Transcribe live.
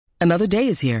Another day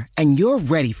is here, and you're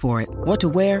ready for it. What to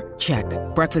wear? Check.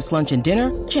 Breakfast, lunch, and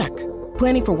dinner? Check.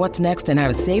 Planning for what's next and how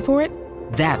to save for it?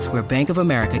 That's where Bank of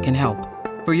America can help.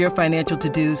 For your financial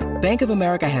to-dos, Bank of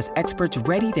America has experts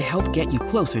ready to help get you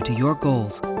closer to your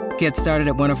goals. Get started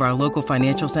at one of our local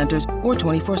financial centers or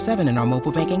 24/7 in our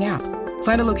mobile banking app.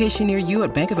 Find a location near you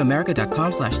at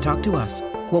bankofamerica.com/talktous.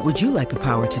 What would you like the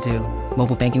power to do?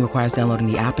 Mobile banking requires downloading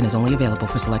the app and is only available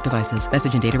for select devices.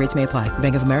 Message and data rates may apply.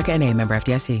 Bank of America N.A., member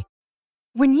FDIC.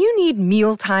 When you need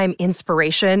mealtime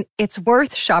inspiration, it's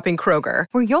worth shopping Kroger,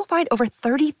 where you'll find over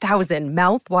 30,000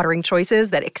 mouth-watering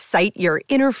choices that excite your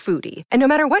inner foodie. And no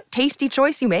matter what tasty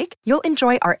choice you make, you'll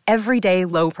enjoy our everyday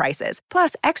low prices,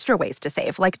 plus extra ways to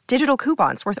save, like digital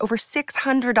coupons worth over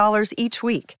 $600 each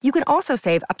week. You can also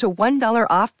save up to $1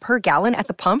 off per gallon at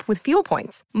the pump with fuel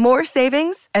points. More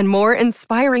savings and more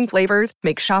inspiring flavors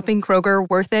make shopping Kroger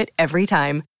worth it every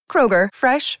time. Kroger,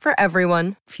 fresh for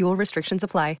everyone. Fuel restrictions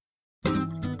apply.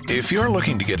 If you're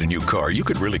looking to get a new car, you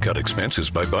could really cut expenses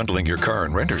by bundling your car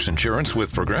and renter's insurance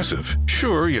with Progressive.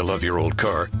 Sure, you love your old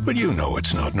car, but you know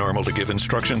it's not normal to give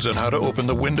instructions on how to open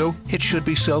the window. It should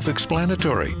be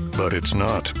self-explanatory, but it's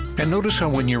not. And notice how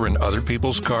when you're in other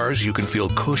people's cars, you can feel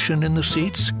cushion in the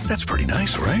seats? That's pretty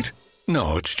nice, right?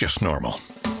 No, it's just normal.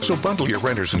 So bundle your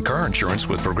renter's and car insurance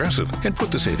with Progressive and put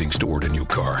the savings toward a new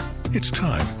car. It's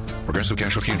time. Progressive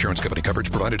Casualty Insurance Company. Coverage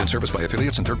provided and serviced by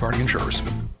affiliates and third-party insurers.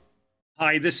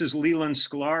 Hi, this is Leland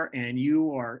Sklar, and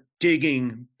you are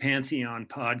digging Pantheon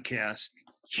Podcast.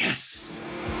 Yes.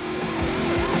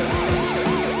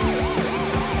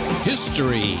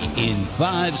 History in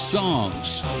 5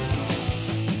 Songs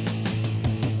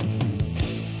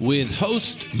with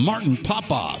host Martin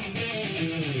Popoff.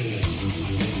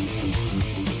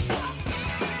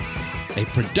 A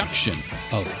production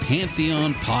of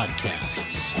Pantheon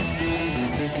Podcasts.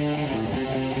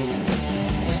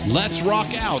 Let's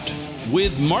rock out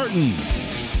with Martin.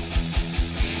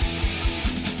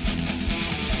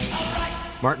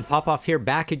 Martin Popoff here,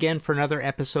 back again for another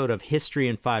episode of History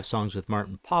in 5 Songs with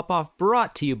Martin Popoff,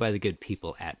 brought to you by the good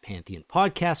people at Pantheon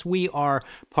Podcast. We are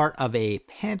part of a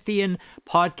Pantheon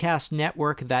podcast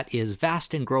network that is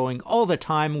vast and growing all the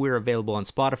time. We're available on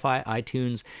Spotify,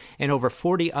 iTunes, and over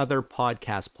 40 other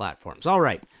podcast platforms. All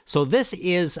right, so this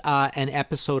is an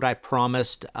episode I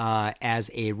promised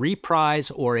as a reprise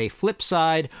or a flip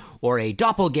side or a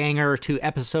doppelganger to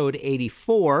episode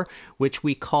 84, which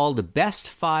we called Best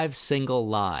 5 Single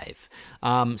Live.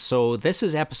 So this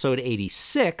is episode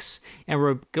 86, and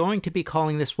we're going to be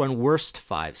calling this one Worst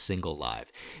 5 Single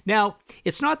Live. Now,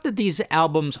 it's not that these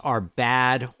albums are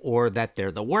bad or that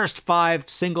they're the worst 5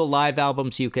 single live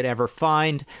albums you could ever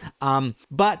find,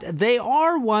 but they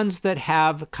are ones that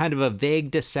have kind of a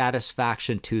vague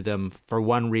dissatisfaction to them for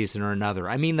one reason or another.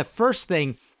 I mean, the first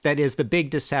thing that is the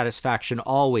big dissatisfaction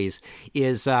always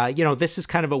is, this is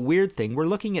kind of a weird thing. We're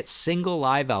looking at single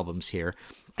live albums here,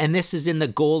 and this is in the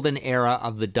golden era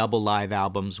of the double live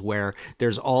albums where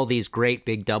there's all these great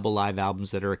big double live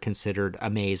albums that are considered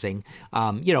amazing.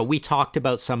 We talked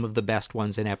about some of the best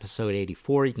ones in episode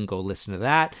 84. You can go listen to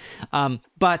that.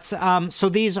 So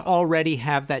these already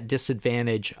have that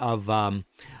disadvantage of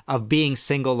being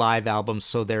single live albums,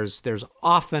 so there's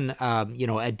often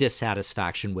a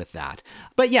dissatisfaction with that.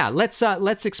 But yeah,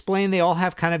 let's explain. They all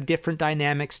have kind of different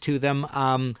dynamics to them.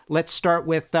 Let's start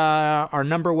with our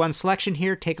number one selection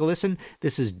here. Take a listen.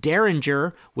 This is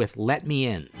Derringer with "Let Me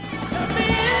In."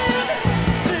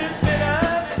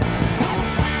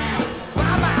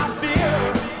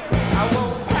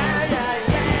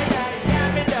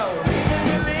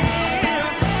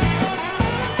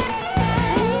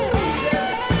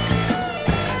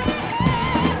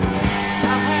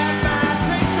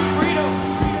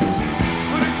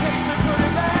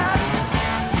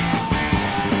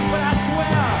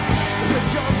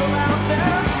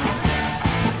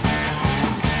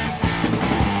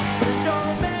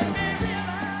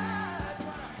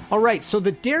 All right, so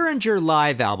the Derringer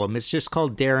Live album is just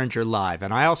called Derringer Live,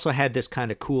 and I also had this kind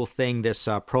of cool thing, this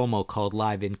promo called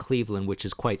Live in Cleveland, which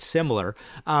is quite similar.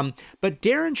 But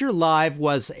Derringer Live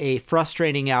was a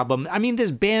frustrating album. I mean,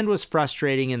 this band was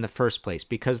frustrating in the first place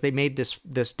because they made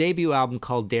this debut album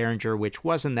called Derringer, which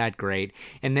wasn't that great,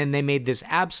 and then they made this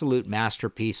absolute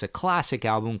masterpiece, a classic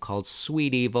album called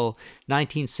Sweet Evil,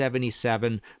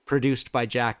 1977, produced by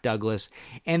Jack Douglas,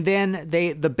 and then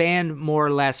the band more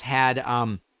or less had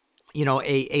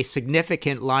a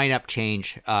significant lineup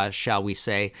change, shall we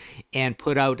say, and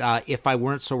put out If I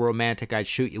Weren't So Romantic, I'd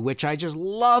Shoot You, which I just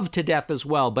love to death as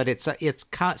well, but it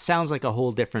sounds like a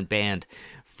whole different band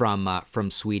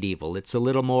from Sweet Evil. It's a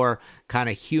little more kind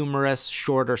of humorous,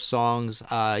 shorter songs.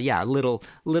 A little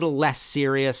less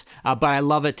serious, but I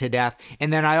love it to death.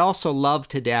 And then I also love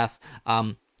to death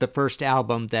the first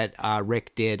album that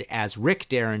Rick did as Rick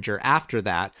Derringer after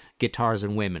that, Guitars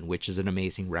and Women, which is an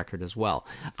amazing record as well.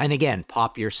 And again,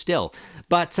 poppier still.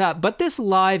 But this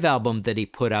live album that he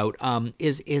put out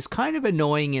is kind of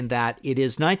annoying in that it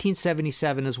is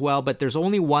 1977 as well, but there's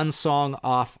only one song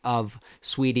off of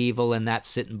Sweet Evil, and that's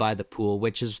Sitting by the Pool,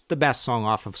 which is the best song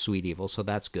off of Sweet Evil, so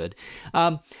that's good.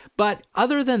 But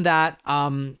other than that,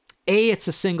 it's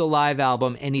a single live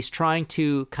album, and he's trying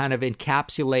to kind of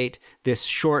encapsulate this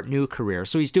short new career.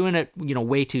 So he's doing it,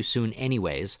 way too soon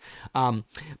anyways.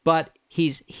 But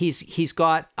he's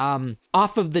got,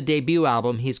 off of the debut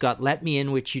album, he's got Let Me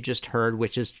In, which you just heard,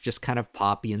 which is just kind of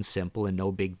poppy and simple and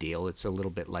no big deal. It's a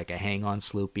little bit like a Hang On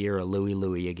Sloopy or a Louie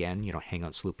Louie again. Hang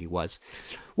On Sloopy was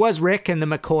Rick and the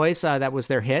McCoys. That was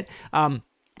their hit.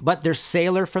 But there's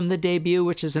Sailor from the debut,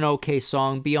 which is an okay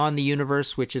song. Beyond the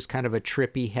Universe, which is kind of a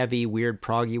trippy, heavy, weird,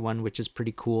 proggy one, which is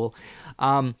pretty cool.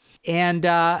 And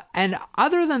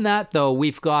other than that, though,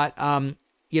 we've got,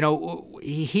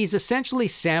 he's essentially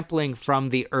sampling from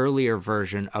the earlier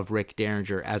version of Rick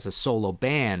Derringer as a solo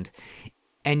band.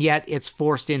 And yet it's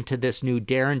forced into this new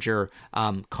Derringer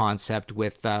concept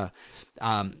with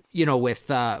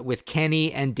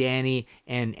Kenny and Danny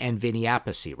and Vinny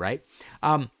Appice, right?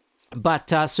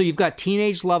 But so you've got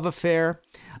Teenage Love Affair,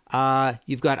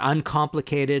 you've got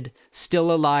Uncomplicated,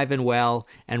 Still Alive and Well,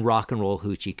 and Rock and Roll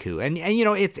Hoochie Coo. And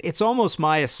it's almost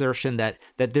my assertion that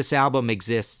this album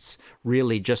exists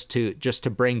really just to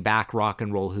bring back Rock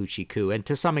and Roll Hoochie Coo, and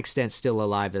to some extent Still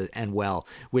Alive and Well,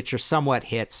 which are somewhat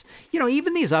hits.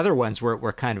 Even these other ones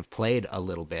were kind of played a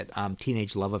little bit.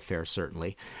 Teenage Love Affair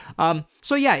certainly.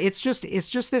 So yeah, it's just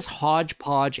this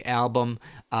hodgepodge album.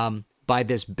 By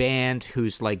this band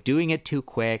who's like doing it too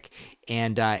quick,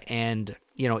 and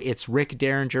it's Rick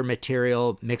Derringer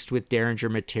material mixed with Derringer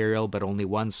material, but only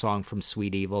one song from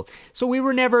Sweet Evil. So we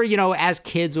were never, as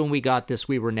kids when we got this,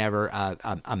 we were never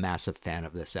a massive fan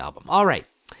of this album. All right.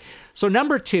 So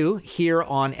number 2 here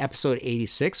on episode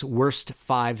 86, Worst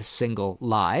 5 Single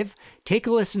Live. Take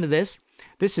a listen to this.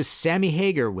 This is Sammy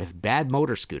Hagar with Bad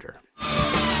Motor Scooter.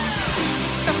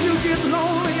 If you get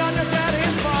lonely on your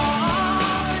daddy's farm,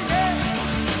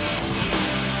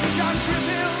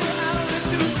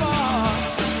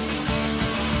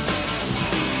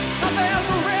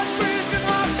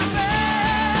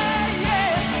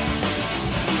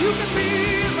 you can be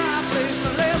my place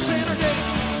and less in a day.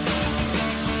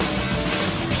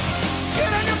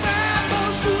 Get in your bad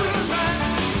motor scooter and ride.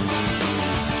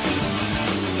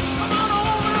 Come on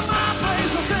over to my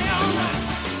place and say all right.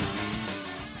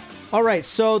 All right,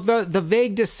 so the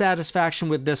vague dissatisfaction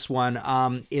with this one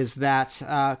is that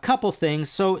a couple things.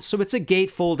 So it's a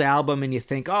gatefold album, and you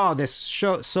think, oh, this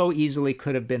show so easily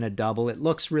could have been a double. It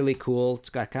looks really cool. It's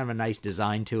got kind of a nice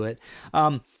design to it.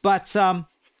 But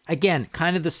again,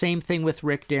 kind of the same thing with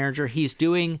Rick Derringer. He's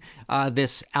doing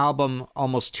this album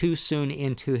almost too soon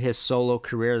into his solo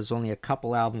career. There's only a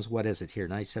couple albums. What is it here?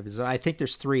 97. So I think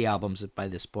there's 3 albums by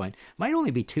this point. Might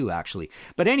only be 2 actually.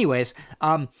 But anyways,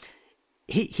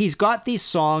 he's got these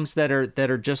songs that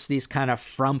are just these kind of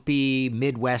frumpy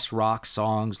Midwest rock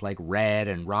songs like Red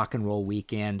and Rock and Roll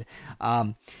Weekend,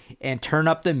 and Turn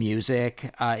Up the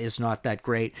Music is not that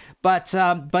great, but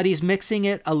he's mixing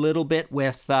it a little bit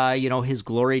with his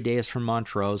glory days from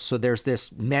Montrose. So there's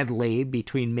this medley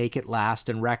between Make It Last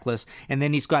and Reckless, and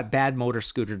then he's got Bad Motor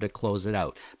Scooter to close it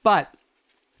out. But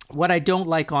what I don't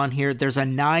like on here, there's a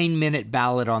 9-minute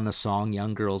ballad on the song,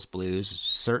 Young Girl's Blues.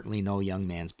 Certainly no Young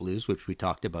Man's Blues, which we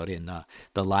talked about in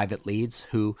the Live at Leeds,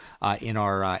 who in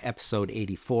our episode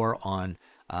 84 on,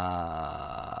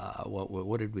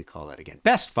 what did we call that again?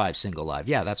 Best 5 Single Live.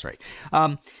 Yeah, that's right.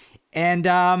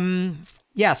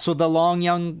 Yeah, so the long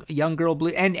young girl blue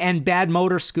and Bad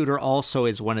Motor Scooter also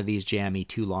is one of these jammy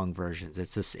too long versions.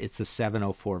 It's a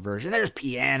 704 version. There's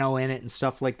piano in it and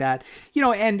stuff like that.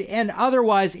 And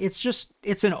otherwise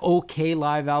it's an okay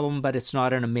live album, but it's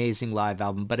not an amazing live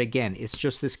album. But again, it's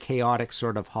just this chaotic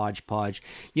sort of hodgepodge.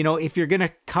 If you're going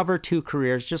to cover 2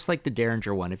 careers, just like the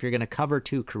Derringer one, if you're going to cover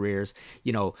 2 careers,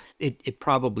 it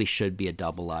probably should be a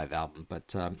double live album.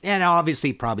 But and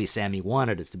obviously probably Sammy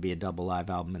wanted it to be a double live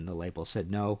album, and the label said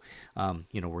no,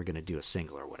 we're going to do a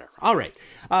single or whatever. All right.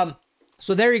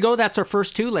 So there you go. That's our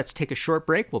first 2. Let's take a short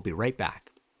break. We'll be right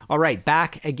back. All right.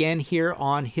 Back again here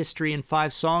on History in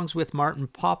 5 Songs with Martin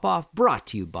Popoff, brought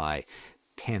to you by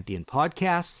Pantheon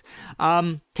Podcasts.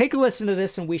 Take a listen to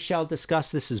this and we shall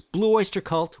discuss. This is Blue Oyster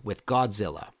Cult with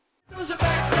Godzilla. Goes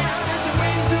back down as it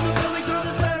waves to the buildings of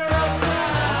the center of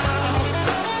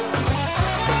town.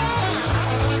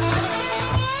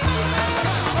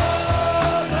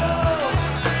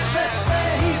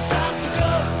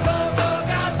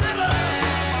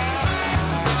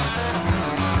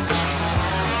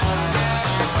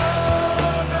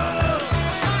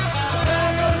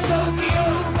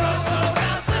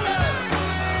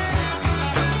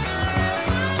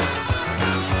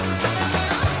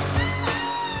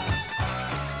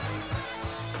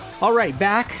 All right,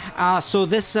 back. So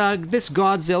this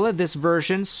Godzilla, this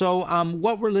version. So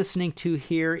what we're listening to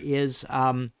here is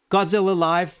Godzilla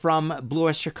Live from Blue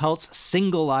Oyster Cult's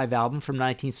single live album from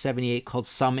 1978 called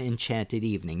Some Enchanted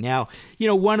Evening. Now,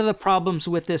 one of the problems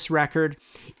with this record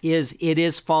is it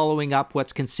is following up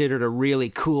what's considered a really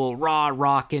cool, raw,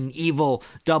 rockin', evil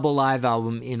double live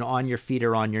album in On Your Feet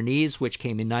or On Your Knees, which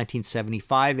came in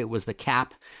 1975. It was the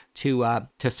cap to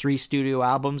 3 studio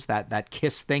albums, that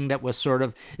Kiss thing that was sort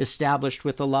of established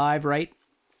with the live, right?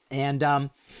 And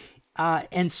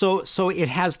so it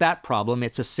has that problem.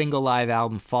 It's a single live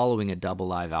album following a double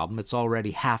live album. It's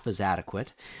already half as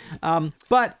adequate.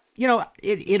 But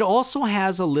it also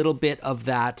has a little bit of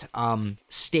that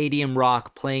stadium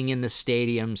rock, playing in the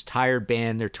stadiums, tired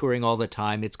band, they're touring all the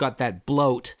time. It's got that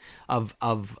bloat of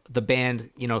the band,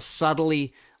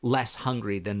 subtly less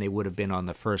hungry than they would have been on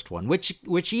the first one,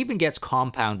 which even gets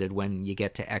compounded when you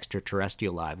get to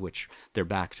Extraterrestrial Live, which they're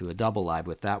back to a double live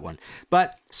with that one.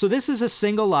 But so this is a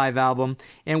single live album,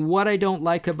 and what I don't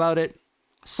like about it,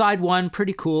 side 1,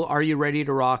 pretty cool, Are You Ready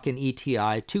to Rock and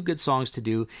ETI, 2 good songs to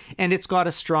do, and it's got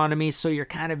Astronomy, so you're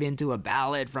kind of into a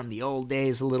ballad from the old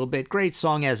days a little bit. Great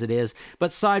song as it is,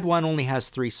 but side 1 only has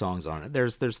 3 songs on it.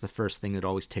 There's the first thing that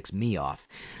always ticks me off.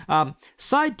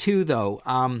 Side 2,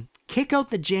 though, Kick Out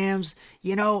the Jams,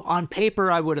 on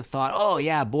paper I would have thought, oh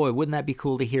yeah, boy, wouldn't that be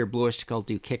cool to hear Blue Oyster Cult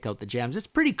do Kick Out the Jams. It's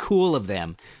pretty cool of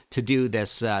them to do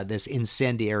this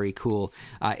incendiary cool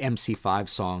MC5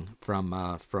 song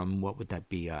from what would that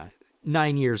be,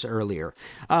 9 years earlier.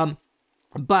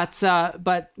 But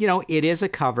it is a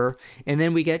cover, and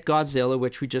then we get Godzilla,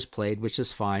 which we just played, which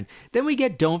is fine. Then we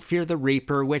get Don't Fear the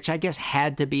Reaper, which I guess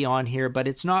had to be on here, but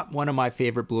it's not one of my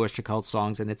favorite Blue Oyster Cult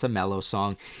songs, and it's a mellow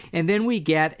song. And then we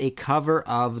get a cover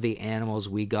of The Animals,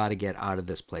 We Gotta Get Out of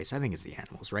This Place. I think it's The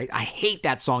Animals, right? I hate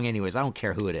that song anyways. I don't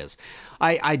care who it is.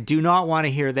 I do not want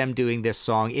to hear them doing this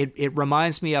song. It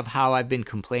reminds me of how I've been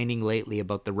complaining lately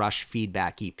about the Rush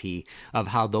Feedback EP, of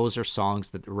how those are songs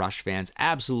that the Rush fans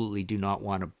absolutely do not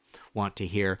want to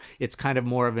hear. It's kind of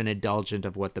more of an indulgent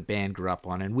of what the band grew up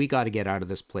on, and We Gotta Get Out of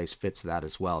This Place fits that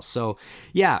as well. So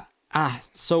yeah,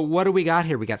 so what do we got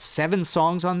here? We got 7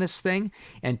 songs on this thing,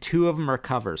 and 2 of them are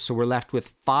covers, so we're left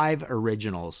with 5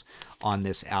 originals on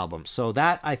this album. So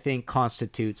that, I think,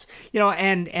 constitutes,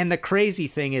 and the crazy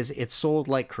thing is it sold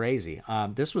like crazy.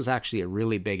 This was actually a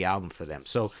really big album for them.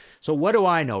 So what do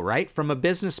I know, right? From a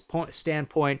business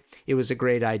standpoint, it was a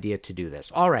great idea to do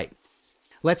this. All right.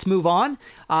 Let's move on.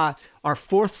 Our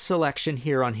 4th selection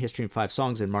here on History in 5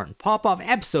 Songs and Martin Popoff,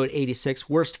 episode 86,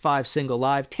 Worst 5 Single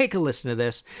Live. Take a listen to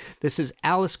this. This is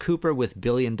Alice Cooper with $1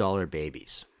 Billion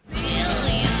Babies.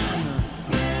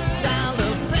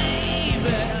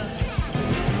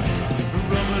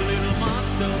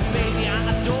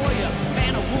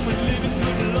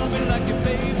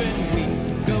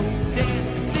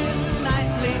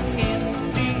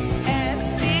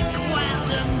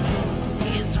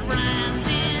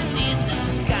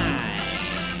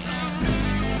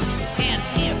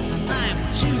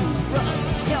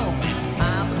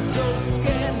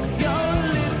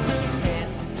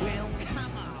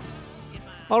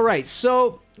 All right,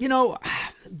 so,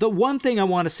 the one thing I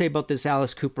want to say about this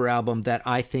Alice Cooper album that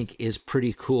I think is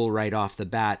pretty cool right off the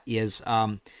bat is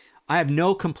I have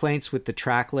no complaints with the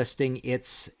track listing.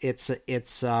 It's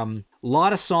a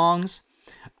lot of songs.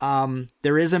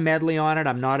 There is a medley on it.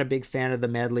 I'm not a big fan of the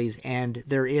medleys, and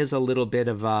there is a little bit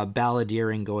of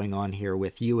balladeering going on here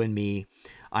with You and Me,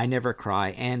 I Never Cry,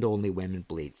 and Only Women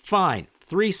Bleed. Fine.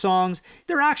 3 songs.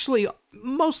 They're actually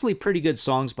mostly pretty good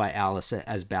songs by Alice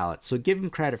as ballads, so give him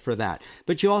credit for that.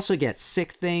 But you also get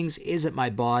Sick Things, Is It My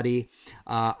Body,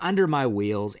 Under My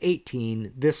Wheels,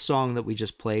 18, this song that we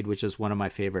just played, which is one of my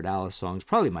favorite Alice songs,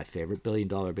 probably my favorite, $1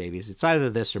 Billion Babies. It's either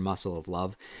this or Muscle of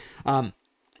Love.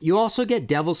 You also get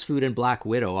Devil's Food and Black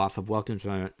Widow off of Welcome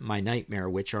to My Nightmare,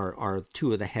 which are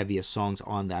 2 of the heaviest songs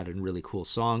on that and really cool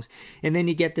songs. And then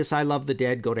you get this I Love the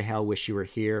Dead, Go to Hell, Wish You Were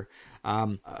Here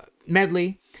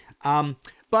medley.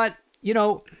 But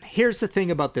here's the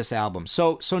thing about this album.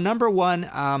 So number one,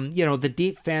 the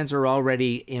Deep fans are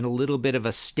already in a little bit of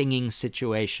a stinging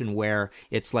situation where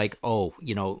it's like,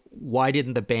 why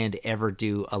didn't the band ever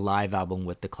do a live album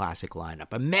with the classic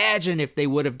lineup? Imagine if they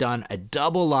would have done a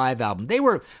double live album. They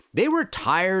were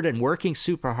tired and working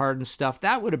super hard and stuff.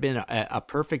 That would have been a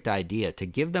perfect idea to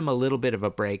give them a little bit of a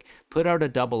break, put out a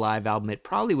double live album. It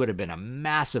probably would have been a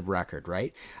massive record,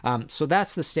 right? So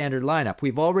that's the standard lineup.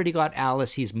 We've already got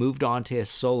Alice. He's moved on to his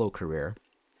solo career.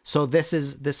 So this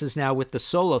is now with the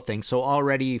solo thing. So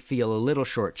already you feel a little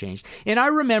shortchanged. And I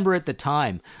remember at the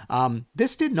time,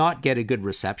 this did not get a good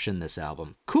reception, this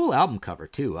album. Cool album cover,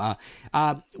 too.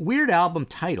 Weird album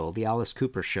title, The Alice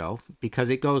Cooper Show, because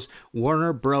it goes,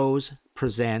 Warner Bros.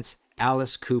 Presents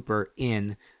Alice Cooper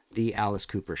in The Alice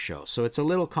Cooper Show. So it's a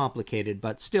little complicated,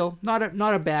 but still not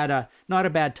a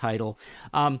bad title.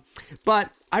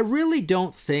 But I really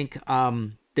don't think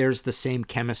there's the same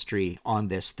chemistry on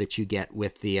this that you get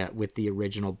with the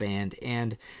original band,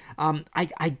 and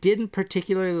I didn't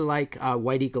particularly like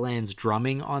Whitey Gland's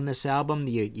drumming on this album.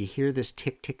 You hear this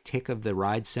tick tick tick of the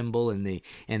ride cymbal and the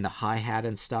hi-hat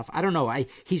and stuff. I don't know.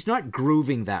 He's not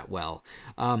grooving that well.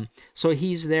 So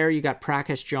he's there. You got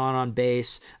Prakash John on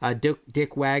bass.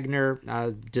 Dick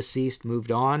Wagner, deceased,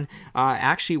 moved on.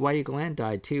 Actually, Whitey Gland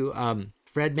died too.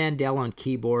 Fred Mandel on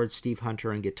keyboards, Steve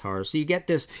Hunter on guitars. So you get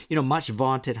this, much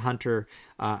vaunted Hunter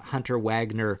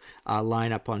Wagner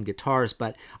lineup on guitars.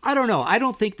 But I don't know. I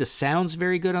don't think the sound's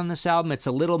very good on this album. It's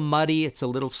a little muddy. It's a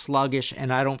little sluggish.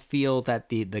 And I don't feel that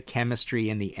the chemistry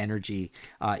and the energy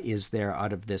is there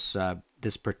out of this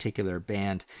particular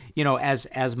band,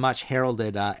 as much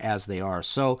heralded as they are.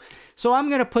 So I'm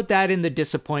going to put that in the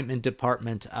disappointment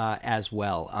department as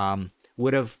well.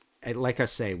 Would have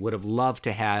loved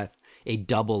to have a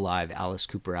double live Alice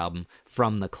Cooper album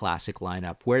from the classic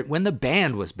lineup, when the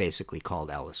band was basically called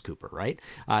Alice Cooper, right?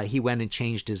 He went and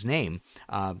changed his name.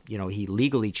 He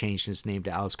legally changed his name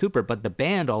to Alice Cooper, but the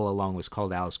band all along was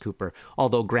called Alice Cooper,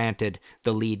 although granted,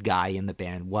 the lead guy in the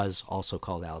band was also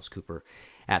called Alice Cooper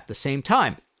at the same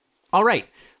time. All right,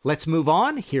 let's move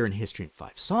on here in History in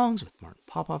 5 Songs with Martin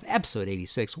Popoff, episode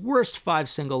 86, Worst 5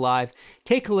 Single Live.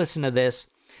 Take a listen to this.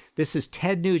 This is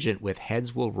Ted Nugent with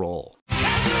Heads Will Roll.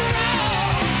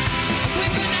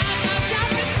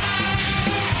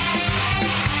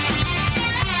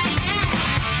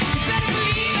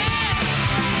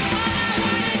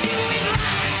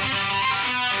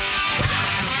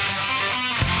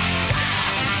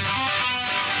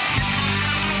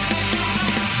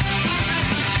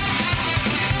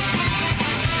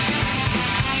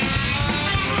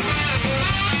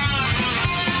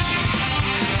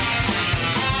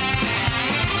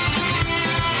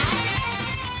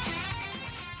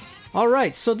 All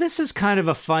right, so this is kind of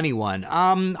a funny one.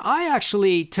 I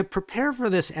actually, to prepare for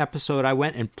this episode, I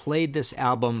went and played this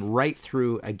album right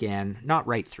through again. Not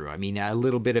right through, I mean a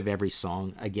little bit of every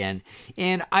song again.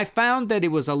 And I found that it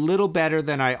was a little better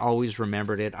than I always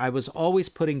remembered it. I was always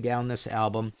putting down this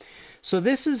album. So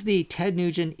this is the Ted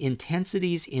Nugent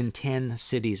Intensities in 10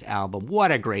 Cities album.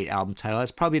 What a great album title.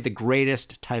 That's probably the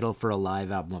greatest title for a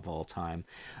live album of all time.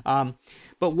 But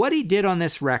what he did on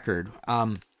this record...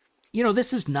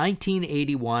 this is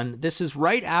 1981. This is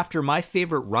right after my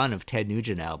favorite run of Ted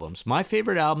Nugent albums. My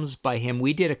favorite albums by him,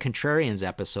 we did a Contrarians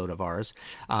episode of ours,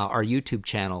 our YouTube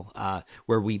channel,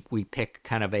 where we pick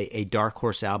kind of a dark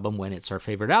horse album when it's our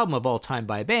favorite album of all time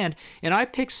by a band, and I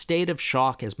picked State of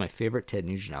Shock as my favorite Ted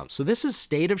Nugent album. So this is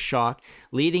State of Shock,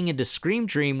 leading into Scream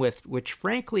Dream, which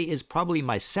frankly is probably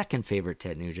my second favorite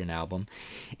Ted Nugent album.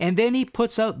 And then he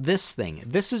puts out this thing.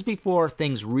 This is before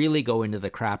things really go into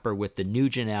the crapper with the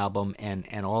Nugent album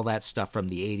and all that stuff from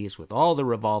the 80s with all the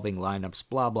revolving lineups,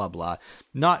 blah, blah, blah.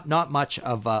 Not much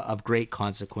of great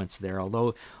consequence there,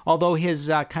 although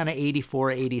his kind of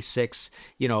 84, 86,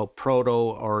 proto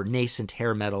or nascent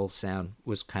hair metal sound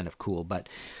was kind of cool. But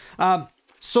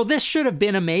so this should have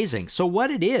been amazing. So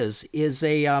what it is it's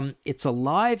a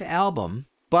live album,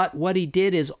 but what he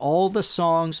did is all the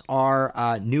songs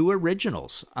are new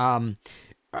originals.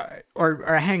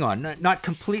 Or hang on, not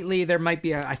completely. There might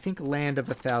be I think Land of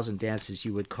a Thousand Dances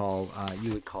you would call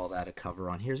that a cover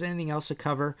on. Here's anything else a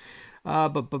cover.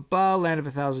 Land of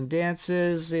a Thousand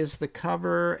Dances is the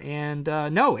cover, and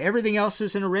no, everything else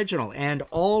is an original and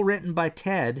all written by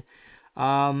Ted.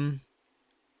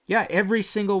 Every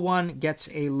single one gets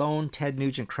a lone Ted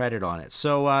Nugent credit on it.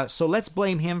 So let's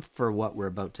blame him for what we're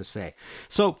about to say.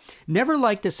 So never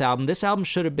liked this album. This album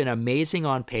should have been amazing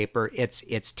on paper.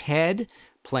 It's Ted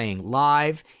playing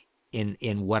live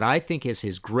in what I think is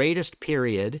his greatest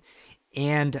period,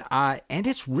 and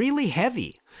it's really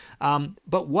heavy.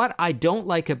 But what I don't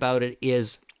like about it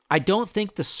is I don't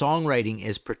think the songwriting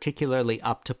is particularly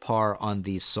up to par on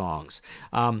these songs.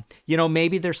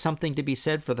 Maybe there's something to be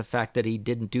said for the fact that he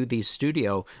didn't do these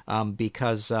studio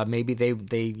because maybe they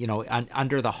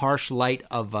under the harsh light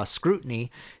of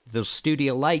scrutiny, those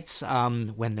studio lights,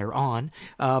 when they're on,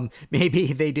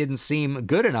 maybe they didn't seem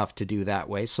good enough to do that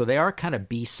way. So they are kind of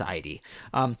B-sidey.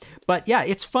 But yeah,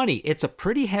 it's funny. It's a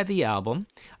pretty heavy album.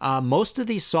 Most of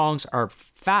these songs are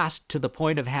fast to the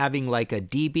point of having like a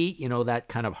D beat, that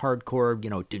kind of hardcore,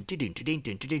 dun, dun, dun, dun,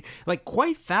 dun, dun, dun, like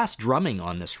quite fast drumming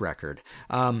on this record.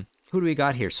 Who do we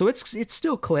got here? So it's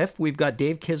still Cliff. We've got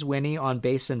Dave Kiswini on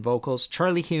bass and vocals.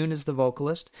 Charlie Hune is the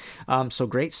vocalist. So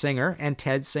great singer, and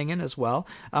Ted singing as well.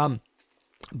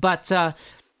 But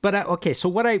okay. So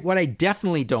what I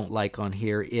definitely don't like on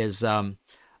here is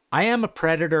I Am a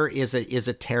Predator is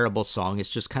a terrible song. It's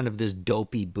just kind of this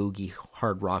dopey, boogie,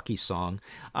 hard rocky song.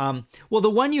 Well, the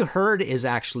one you heard is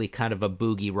actually kind of a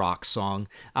boogie rock song,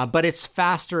 but it's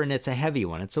faster and it's a heavy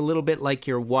one. It's a little bit like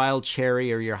your Wild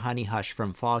Cherry or your Honey Hush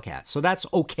from Foghat. So that's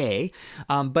okay,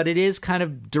 but it is kind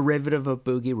of derivative of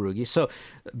Boogie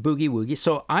Woogie.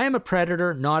 So I Am a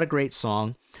Predator, not a great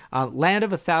song. Land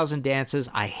of a Thousand Dances,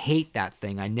 I hate that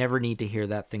thing. I never need to hear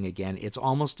that thing again. It's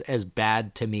almost as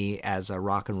bad to me as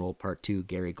Rock and Roll Part 2,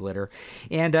 Gary Glitter.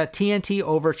 And TNT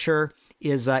Overture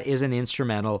is an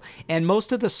instrumental. And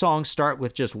most of the songs start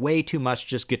with just way too much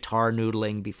just guitar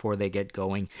noodling before they get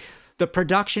going. The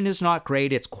production is not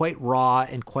great. It's quite raw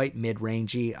and quite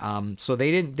mid-rangey. So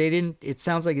they didn't, it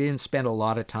sounds like they didn't spend a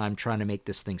lot of time trying to make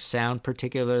this thing sound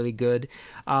particularly good.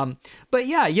 But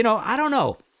yeah, I don't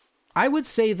know. I would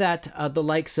say that the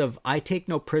likes of I Take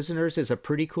No Prisoners is a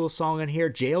pretty cool song in here.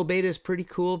 Jailbait is pretty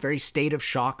cool. Very State of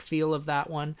Shock feel of that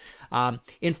one.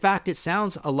 In fact, it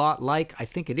sounds a lot like, I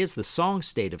think it is the song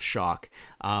State of Shock.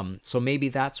 So maybe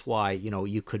that's why,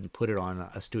 you couldn't put it on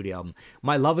a studio album.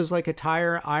 My Love Is Like a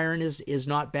Tire Iron is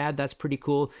not bad. That's pretty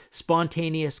cool.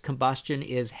 Spontaneous Combustion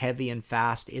is heavy and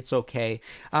fast. It's okay.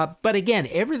 But again,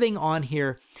 everything on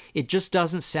here, it just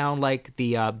doesn't sound like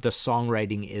the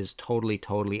songwriting is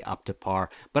totally up to par.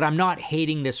 But I'm not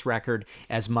hating this record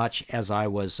as much as I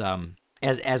was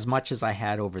as much as I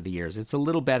had over the years. It's a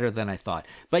little better than I thought.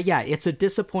 But yeah, it's a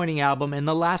disappointing album. And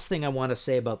the last thing I want to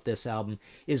say about this album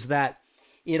is that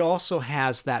it also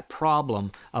has that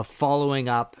problem of following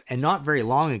up, and not very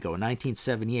long ago,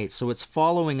 1978. So it's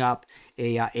following up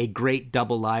a great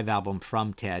double live album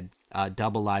from Ted,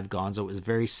 Double Live Gonzo. It was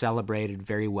very celebrated,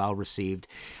 very well received.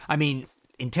 I mean,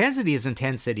 Intensity is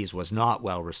 10 Cities was not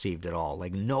well received at all.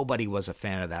 Like, nobody was a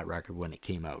fan of that record when it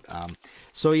came out.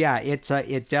 So yeah,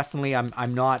 it definitely,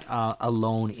 I'm not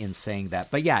alone in saying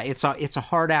that. But yeah, it's a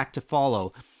hard act to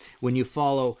follow when you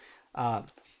follow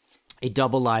a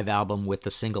double live album with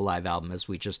the single live album, as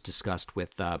we just discussed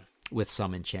with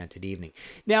Some Enchanted Evening.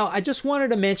 Now, I just wanted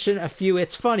to mention a few.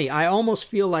 It's funny, I almost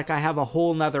feel like I have a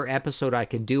whole nother episode I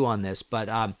can do on this,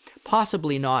 but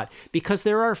possibly not, because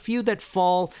there are a few that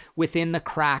fall within the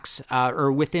cracks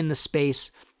or within the space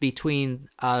between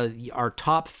our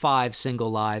top 5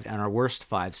 single live and our worst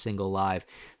 5 single live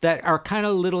that are kind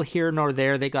of a little here nor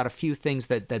there. They got a few things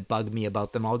that bug me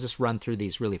about them. I'll just run through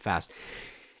these really fast.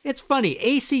 It's funny,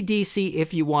 AC/DC,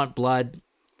 If You Want Blood,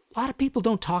 a lot of people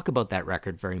don't talk about that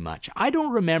record very much. I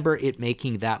don't remember it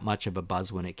making that much of a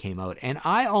buzz when it came out, and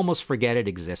I almost forget it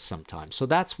exists sometimes. So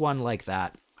that's one like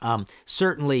that.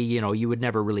 Certainly, you would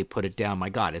never really put it down. My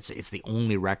God, it's the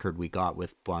only record we got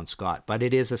with Bon Scott, but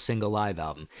it is a single live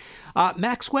album.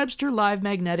 Max Webster Live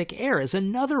Magnetic Air is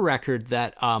another record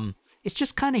that it's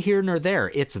just kind of here nor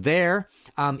there. It's there.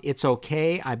 It's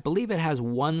okay. I believe it has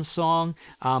one song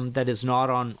that is not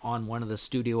on one of the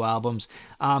studio albums.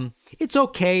 It's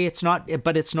okay. It's not,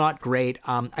 but it's not great.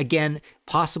 Again,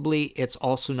 possibly it's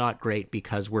also not great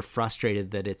because we're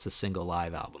frustrated that it's a single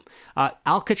live album.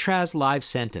 Alcatraz Live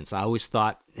Sentence. I always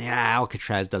thought,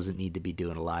 Alcatraz doesn't need to be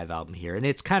doing a live album here. And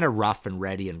it's kind of rough and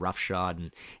ready and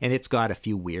roughshod, and it's got a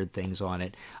few weird things on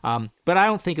it. But I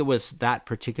don't think it was that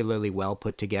particularly well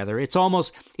put together. It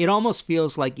almost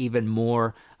feels like even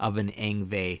more of an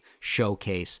Yngwie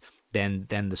showcase than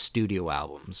the studio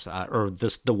albums, or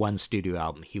the one studio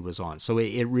album he was on. So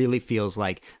it really feels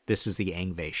like this is the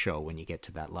Yngwie show when you get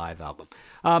to that live album.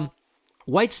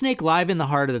 Whitesnake Live in the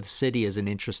Heart of the City is an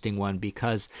interesting one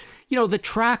because, the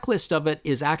track list of it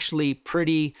is actually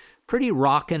pretty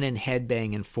rockin' and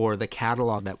headbanging for the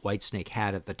catalog that Whitesnake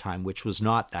had at the time, which was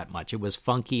not that much. It was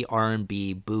funky,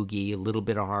 R&B, boogie, a little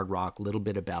bit of hard rock, a little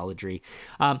bit of balladry.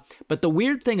 But the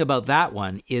weird thing about that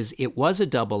one is it was a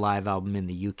double live album in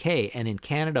the UK, and in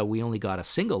Canada we only got a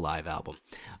single live album.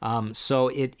 So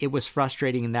it was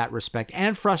frustrating in that respect,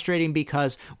 and frustrating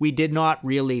because we did not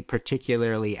really,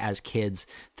 particularly as kids,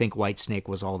 think Whitesnake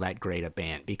was all that great a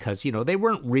band, because, you know, they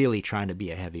weren't really trying to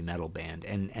be a heavy metal band,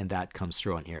 and that comes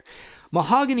through on here.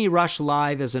 Mahogany Rush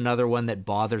Live is another one that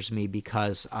bothers me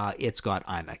because it's got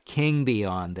I'm a King Bee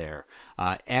on there,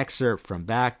 excerpt from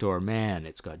Backdoor Man,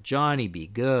 it's got Johnny Be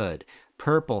Good,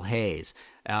 Purple Haze,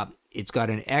 it's got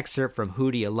an excerpt from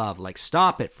Who Do You Love? Like,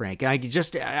 stop it, Frank. I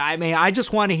just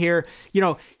want to hear, you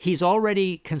know, he's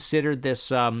already considered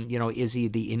this, you know, is he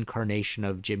the incarnation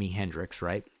of Jimi Hendrix,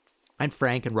 right? And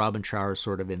Frank and Robin Trower are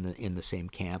sort of in the same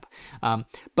camp,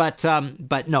 but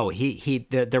no,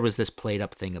 there was this played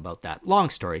up thing about that. Long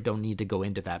story, don't need to go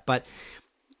into that. But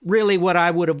really, what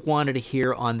I would have wanted to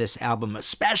hear on this album,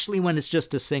 especially when it's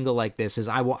just a single like this, is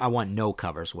I want no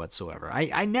covers whatsoever.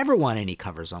 I never want any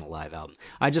covers on a live album.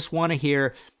 I just want to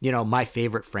hear, you know, my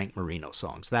favorite Frank Marino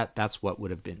songs. That's what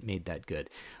would have made that good.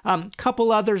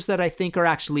 Couple others that I think are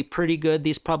actually pretty good.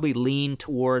 These probably lean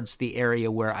towards the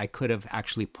area where I could have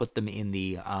actually put them in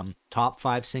the top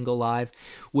 5 single live.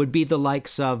 Would be the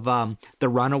likes of the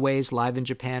Runaways Live in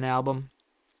Japan album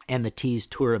and the Tease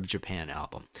Tour of Japan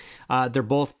album. They're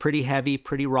both pretty heavy,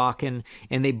 pretty rockin',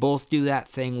 and they both do that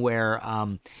thing where,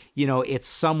 you know, it's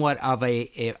somewhat of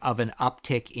an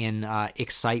uptick in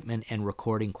excitement and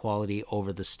recording quality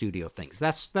over the studio things.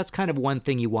 That's kind of one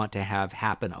thing you want to have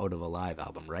happen out of a live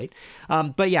album, right?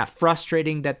 But yeah,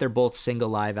 frustrating that they're both single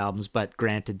live albums, but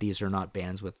granted, these are not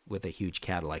bands with a huge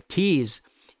catalog. Tease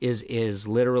is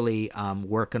literally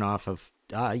working off of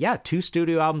 2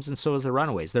 studio albums, and so is the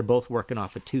Runaways. They're both working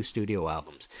off of 2 studio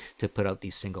albums to put out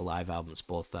these single live albums,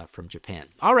 both from Japan.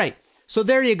 All right, so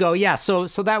there you go. Yeah, so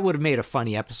that would have made a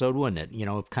funny episode, wouldn't it? You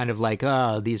know, kind of like,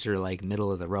 these are like middle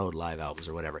of the road live albums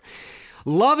or whatever.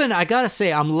 I gotta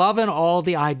say, I'm loving all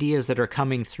the ideas that are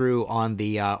coming through on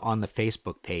the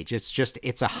Facebook page.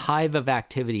 It's a hive of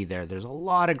activity there. There's a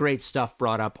lot of great stuff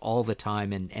brought up all the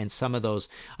time, and some of those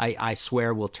I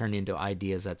swear will turn into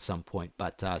ideas at some point.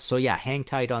 But so yeah, hang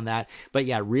tight on that. But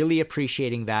yeah, really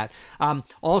appreciating that.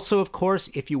 Also, of course,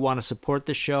 if you want to support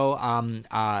the show,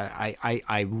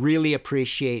 I really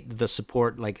appreciate the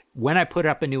support. Like when I put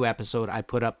up a new episode, I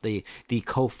put up the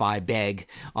Ko-Fi beg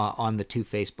on the 2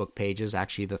 Facebook pages.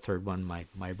 Actually, the third one, my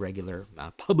regular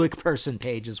public person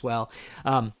page as well.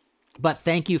 But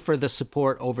thank you for the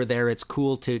support over there. It's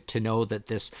cool to know that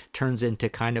this turns into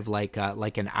kind of like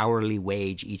an hourly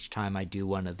wage each time I do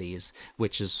one of these,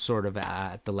 which is sort of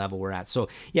at the level we're at. So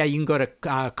yeah, you can go to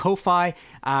Ko-Fi,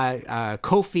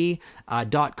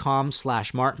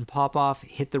 Ko-fi.com/Martin Popoff,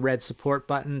 hit the red support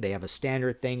button. They have a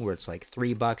standard thing where it's like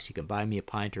 $3. You can buy me a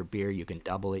pint or beer. You can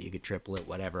double it, you can triple it,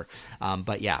 whatever.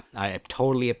 But yeah, I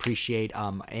totally appreciate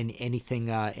anything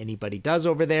anybody does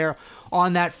over there.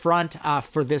 On that front,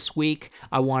 for this week,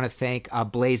 I want to thank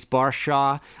Blaze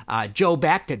Barshaw, Joe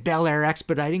Becht at Bel Air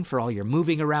Expediting for all your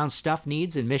moving around stuff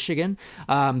needs in Michigan,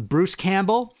 Bruce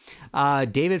Campbell,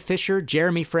 David Fisher,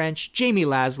 Jeremy French, Jamie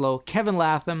Laszlo, Kevin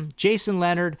Latham, Jason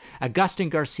Leonard, Augustin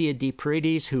Garcia de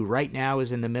Paredes, who right now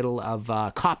is in the middle of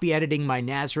copy editing my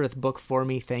Nazareth book for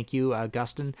me. Thank you,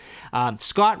 Augustin.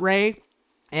 Scott Ray,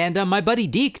 and my buddy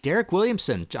Deke, Derek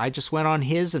Williamson. I just went on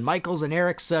his and Michael's and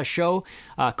Eric's show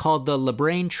called the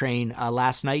LeBrain Train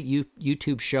last night,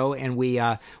 YouTube show, and we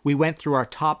went through our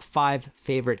top 5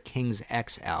 favorite King's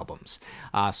X albums.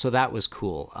 So that was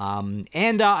cool.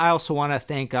 And I also want to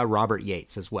thank Robert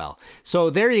Yates as well. So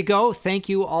there you go. Thank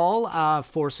you all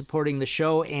for supporting the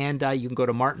show, and you can go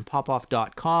to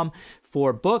martinpopoff.com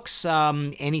for books.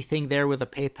 Anything there with a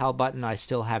PayPal button I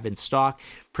still have in stock.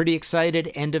 Pretty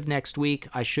excited. End of next week,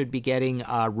 I should be getting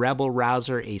Rebel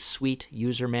Rouser, a sweet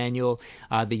user manual.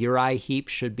 The Uriah Heep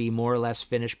should be more or less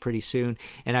finished pretty soon.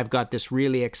 And I've got this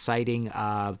really exciting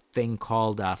thing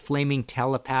called Flaming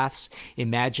Telepaths,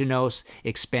 Imaginos,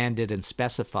 Expanded and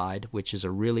Specified, which is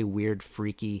a really weird,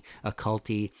 freaky,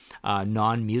 occulty,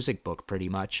 non-music book pretty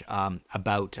much,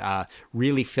 about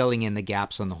really filling in the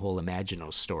gaps on the whole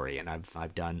Imaginos story. And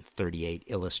I've done 38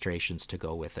 illustrations to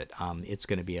go with it. It's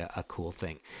going to be a cool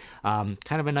thing. Kind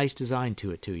of a nice design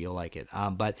to it too. You'll like it.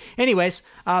 But anyways,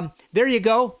 there you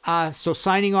go. So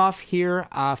signing off here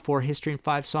for History in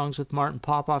 5 Songs with Martin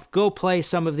Popoff. Go play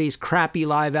some of these crappy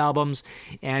live albums,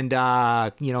 and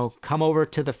come over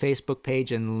to the Facebook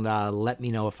page and let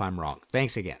me know if I'm wrong.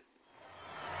 Thanks again.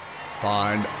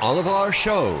 Find all of our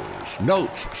shows,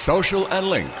 notes, social, and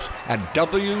links at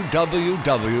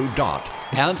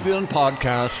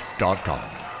www.pantheonpodcast.com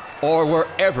or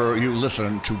wherever you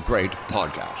listen to great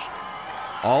podcasts.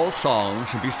 All songs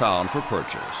can be found for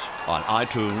purchase on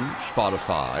iTunes,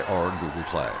 Spotify, or Google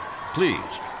Play.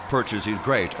 Please purchase these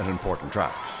great and important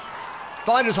tracks.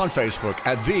 Find us on Facebook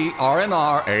at the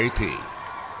RNRAP.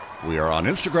 We are on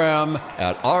Instagram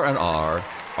at RNR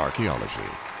Archaeology.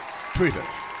 Tweet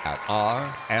us at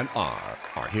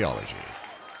RNR Archaeology.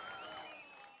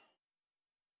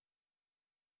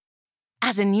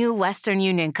 As a new Western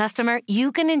Union customer,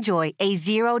 you can enjoy a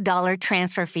 $0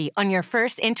 transfer fee on your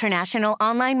first international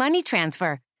online money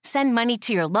transfer. Send money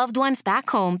to your loved ones back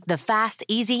home the fast,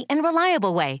 easy, and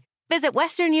reliable way. Visit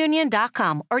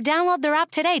westernunion.com or download their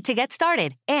app today to get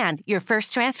started. And your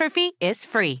first transfer fee is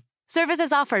free.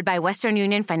 Services offered by Western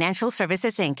Union Financial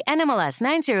Services, Inc., NMLS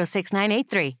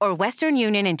 906983, or Western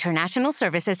Union International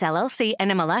Services, LLC,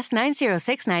 NMLS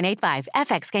 906985.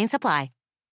 FX gains apply.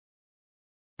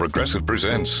 Progressive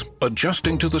presents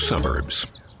Adjusting to the Suburbs.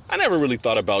 I never really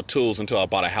thought about tools until I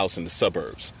bought a house in the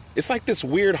suburbs. It's like this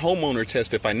weird homeowner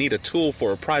test if I need a tool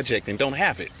for a project and don't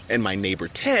have it. And my neighbor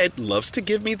Ted loves to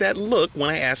give me that look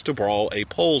when I ask to borrow a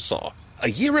pole saw.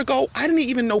 A year ago, I didn't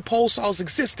even know pole saws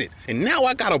existed. And now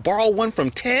I gotta borrow one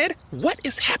from Ted? What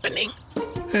is happening?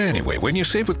 Anyway, when you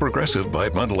save with Progressive by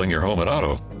bundling your home and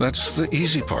auto, that's the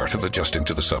easy part of adjusting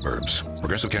to the suburbs.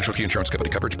 Progressive Casualty Insurance Company.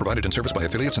 Coverage provided and serviced by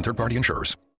affiliates and third-party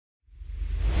insurers.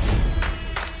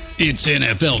 It's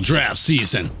NFL draft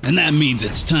season, and that means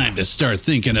it's time to start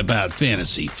thinking about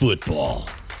fantasy football.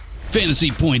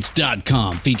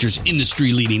 FantasyPoints.com features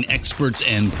industry-leading experts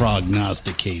and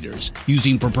prognosticators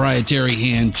using proprietary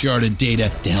hand-charted data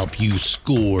to help you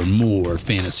score more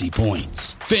fantasy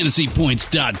points.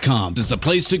 FantasyPoints.com is the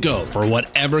place to go for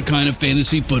whatever kind of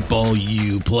fantasy football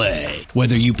you play.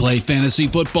 Whether you play fantasy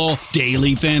football,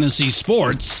 daily fantasy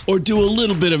sports, or do a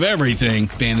little bit of everything,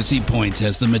 Fantasy Points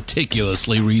has the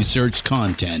meticulously researched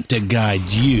content to guide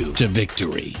you to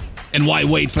victory. And why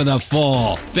wait for the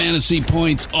fall? Fantasy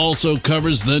Points also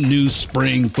covers the new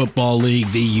spring football league,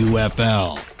 the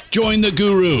UFL. Join the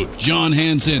guru, John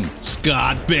Hansen,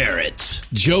 Scott Barrett,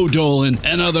 Joe Dolan,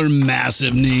 and other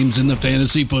massive names in the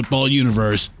fantasy football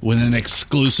universe with an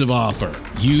exclusive offer.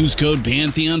 Use code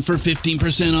Pantheon for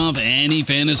 15% off any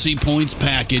Fantasy Points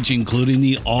package, including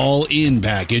the all-in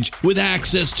package, with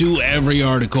access to every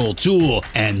article, tool,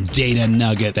 and data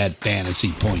nugget that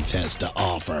Fantasy Points has to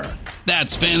offer.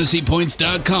 That's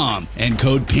FantasyPoints.com and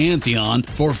code Pantheon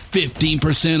for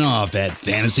 15% off at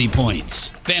Fantasy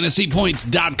Points.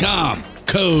 FantasyPoints.com,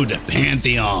 code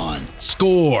Pantheon.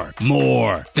 Score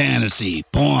more fantasy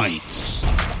points.